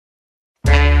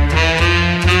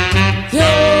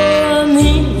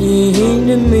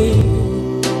to me?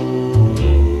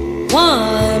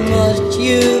 Why must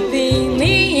you be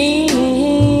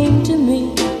mean to me?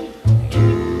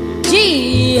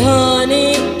 Gee,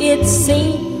 honey, it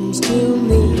seems to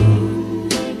me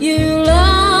you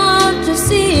love to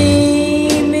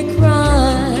see me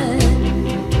cry.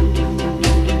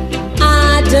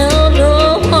 I don't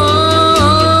know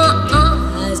why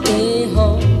I stay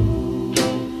home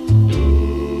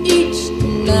each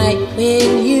night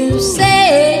when you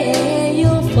say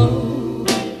you'll phone.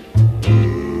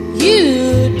 You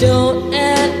don't,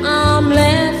 and I'm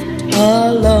left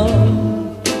alone,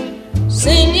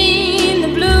 singing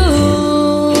the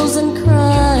blues and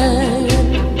crying.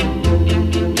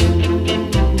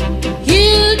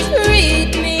 You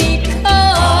treat me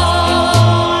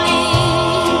coldly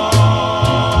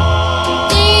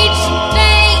each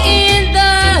day in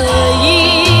the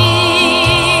year.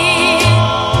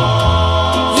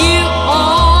 You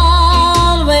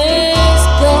always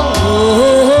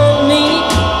scold me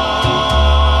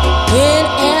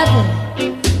whenever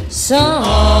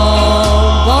somebody's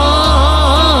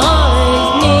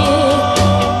near.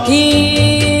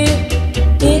 Here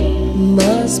it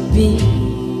must be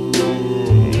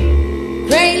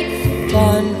great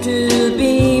fun to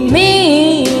be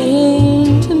mean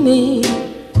to me.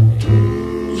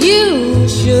 You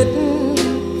shouldn't,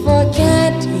 for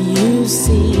can't you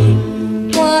see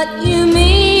what you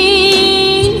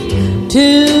mean to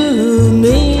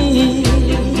me?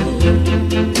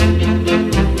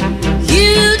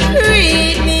 You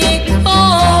treat me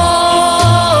coldly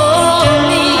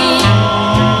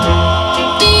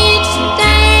each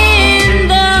day in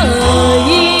the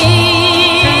year.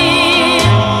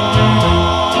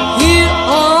 You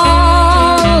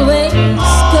always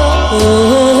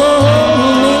scold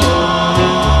me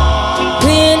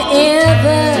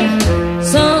whenever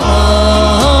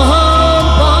somebody's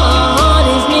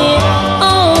near.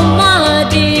 Oh, my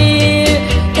dear,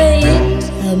 it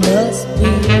must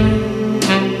be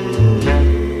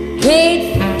great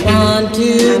fun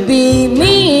to be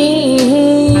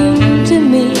mean to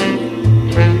me.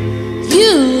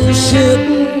 You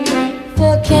shouldn't,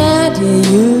 for can't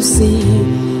you see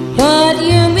what